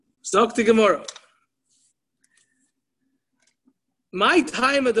Zok the Gemara. My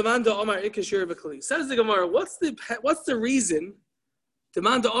time of demand Omar Ikashir B'Kli. Says the Gemara, what's the reason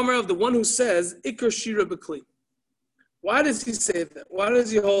demand Omar of the one who says Ikashir B'Kli? Why does he say that? Why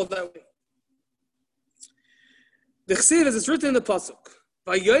does he hold that way? The Chsiv is it's written in the pasuk.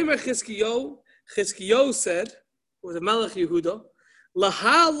 Vayomer Chizkiyo said, was a Melech Yehuda,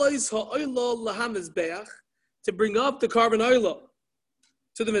 Laha lois ha'oilo laha mizbeach, to bring up the carbon oilo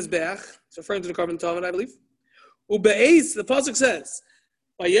to the mizbeach. It's referring to the carbon Talmud, I believe. Ube'ez, the pasuk says,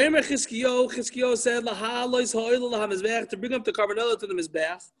 Vayomer Chizkiyo said, Laha lois ha'oilo laha mizbeach, to bring up the carbon oilo to the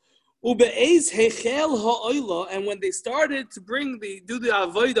mizbeach. Ube'ez hechel ha'oilo, and when they started to do the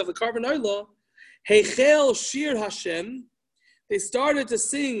avoid of the carbon oilo, hechel shir Hashem, they started to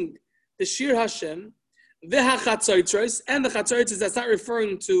sing the shir Hashem, v'hachatzaitzos, and the chatzaitzos, that's not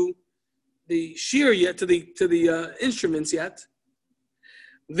referring to the shir yet, to the instruments yet.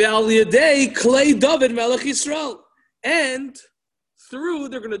 Ve'al yedei klei David melech Yisrael, and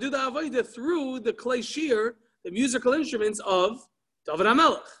they're going to do the avodah through the klei shir, the musical instruments of David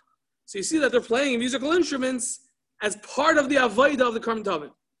HaMelech. So you see that they're playing musical instruments as part of the avodah of the Karban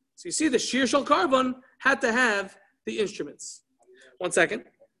David. So you see the shir shel Karban had to have the instruments. 1 second.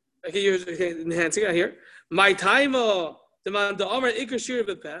 Okay, enhancing it here. My time demand the Omer Ikashir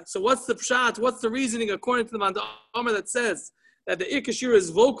B'Peh. So what's the pshat? What's the reasoning according to the demand Omer that says that the Ikashir is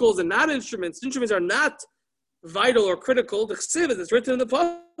vocals and not instruments? Instruments are not vital or critical. The Chsiv is written in the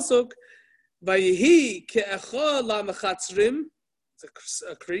pasuk. Vayihi ke'echa la'mechatzrim. It's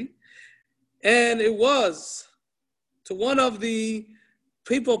a kri, and it was to one of the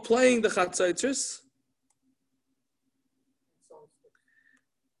people playing the chatzaitzos.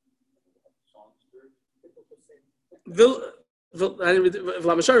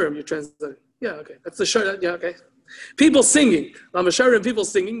 Vlamasharim, you're translating. Yeah, okay. That's the shor. Yeah, okay. People singing. Vlamasharim, people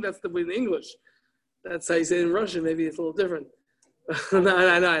singing. That's the way in English. That's how you say it in Russian. Maybe it's a little different.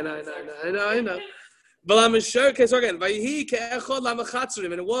 I know. Vlamasharim. Okay, so again, Vayihi ke'echod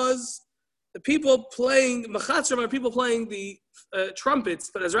la'mechatzrim, and it was the people playing mechatzrim are people playing the trumpets.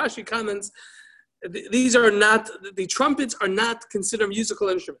 But as Rashi comments, the trumpets are not considered musical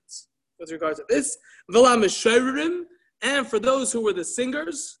instruments with regard to this. And for those who were the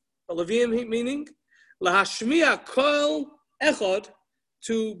singers, the Leviim meaning, lahashmiya kol echad,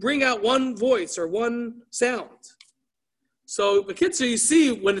 to bring out one voice or one sound. So the kitzur, you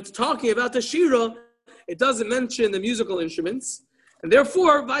see, when it's talking about the shira, it doesn't mention the musical instruments, and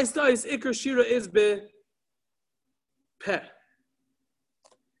therefore, vaistais ikar shira is be peh.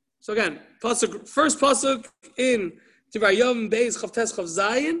 So again, first pasuk in Tivayom Beis Chavtes Chav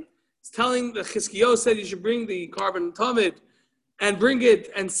Zayin. It's telling the Chizkiyo said you should bring the carbon Talmud and bring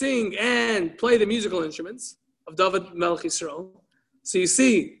it and sing and play the musical instruments of David Melech Yisrael. So you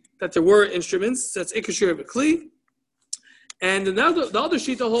see that there were instruments. That's Ikashir B'Kli. And the other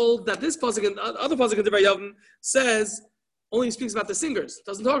sheet to hold that this pasuk and the other pasuk in Divrei Yavim says only speaks about the singers. It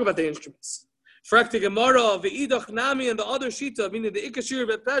doesn't talk about the instruments. Frakti Gemara, Ve'idach Nami, and the other shita, meaning the Ikashir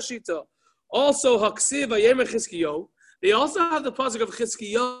B'Peh shita, also Haksiv Vayemer Chizkiyo. They also have the pasuk of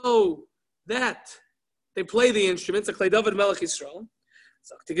Chizkiyo that they play the instruments, the Klei David Melech Yisrael.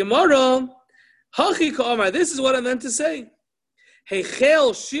 Zakti Gemara, Hachi Ka'amar. This is what I meant to say.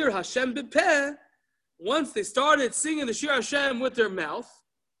 Heichel Shir Hashem B'Peh. Once they started singing the Shir Hashem with their mouth,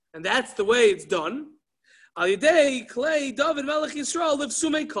 and that's the way it's done. Al Yidei Klei David Melech Yisrael live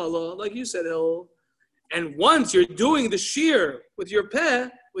Sumei Kala, like you said, Hill. And once you're doing the Shir with your peh,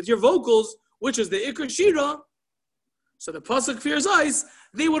 with your vocals, which is the Ikar Shira, so the pasuk fears ice,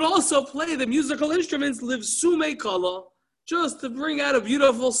 they would also play the musical instruments, live Sumei Kala, just to bring out a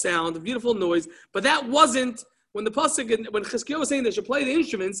beautiful sound, a beautiful noise. But that wasn't, when the pasuk, when Chizkiyo was saying they should play the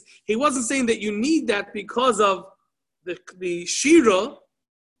instruments, he wasn't saying that you need that because of the Shira,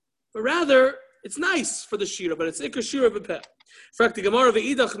 but rather, it's nice for the Shira, but it's Ikar Shira B'Peh. Frakti Gemara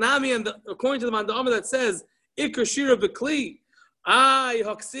Ve'idach Nami, and according to the Mandama that says, Ikar Shira B'Kli, Ay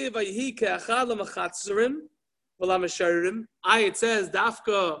Haksiv Vayihi Ke'achad L'Machatzerim, it says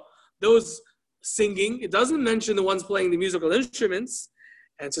Dafka, those singing. It doesn't mention the ones playing the musical instruments.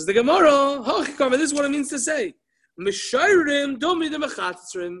 And it says the Gemara, this is what it means to say. It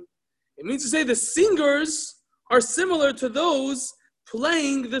means to say the singers are similar to those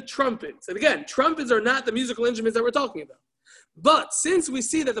playing the trumpets. And again, trumpets are not the musical instruments that we're talking about. But since we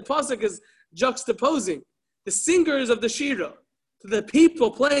see that the pasuk is juxtaposing the singers of the Shira to the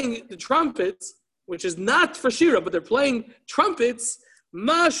people playing the trumpets, which is not for Shira, but they're playing trumpets,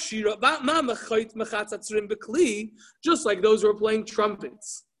 just like those who are playing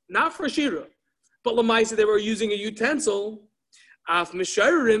trumpets, not for Shira. But Lamaisa, they were using a utensil. Af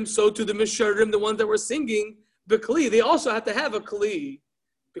misharim, so to the misharim, the ones that were singing b'kli, they also had to have a kli,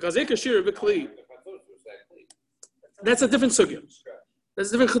 because ikar shira b'kli. That's a different sugya.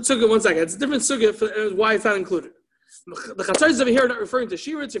 That's a different sugya. One second, it's a different sugya for why it's not included. The chatzos over here are not referring to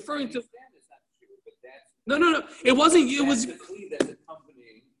shira; it's referring to. No. It wasn't. It was.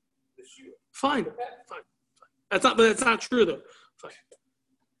 Fine. That's not true though. Fine.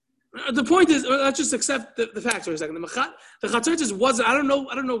 The point is, let's just accept the facts for a second. The chatzos wasn't. I don't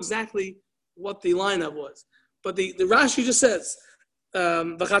know exactly what the lineup was, but the Rashi just says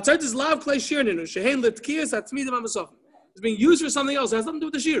the chatzos is lav klei shirninu shehein litkiyas atzmidim amasofim. It's being used for something else. It has nothing to do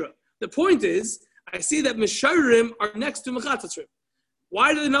with the shira. The point is, I see that misharim are next to mechatzrim.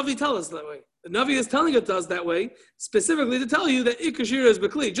 Why did the Navi tell us that way? The Navi is telling it to us that way, specifically to tell you that ikar shira is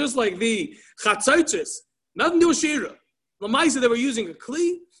bekli, just like the chatzaitis, nothing to do with shira. Lamaisa, they were using a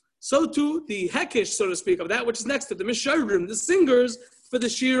kli, so too the hekish, so to speak, of that which is next to the misharim, the singers for the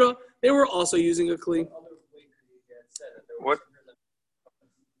shira, they were also using a kli. What?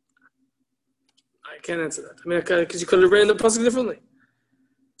 I can't answer that. I mean, because you could have ran the pasuk differently.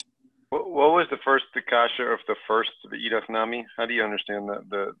 What was the first kasha of the first V'idach Nami? How do you understand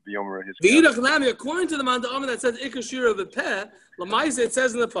the Yomer? V'idach Nami, according to the man that says ikar shira v'peh, Lamaisa, it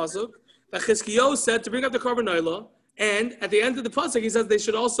says in the pasuk that Chizkiyahu said to bring up the korban oila, and at the end of the pasuk he says they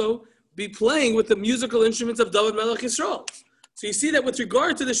should also be playing with the musical instruments of David Melech Yisrael. So you see that with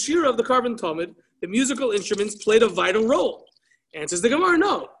regard to the shira of the korban tamid, the musical instruments played a vital role. Answers the Gemara,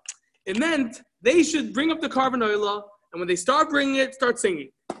 no. It meant they should bring up the korban oila, and when they start bringing it, start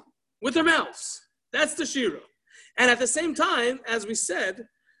singing with their mouths. That's the shira. And at the same time, as we said,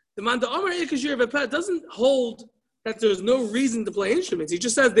 the Manda Amar Ikar Shira V'Peh doesn't hold that there's no reason to play instruments. He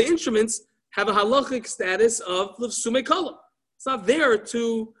just says the instruments have a halachic status of L'Vsumei Kala. It's not there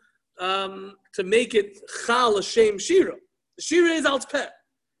to make it Chal Hashem Shira. The Shira is Al Peh.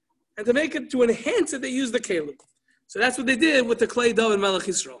 And to make it, to enhance it, they use the Kaleb. So that's what they did with the Klei David Melech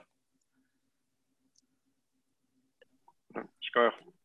Yisrael. Shkoyach.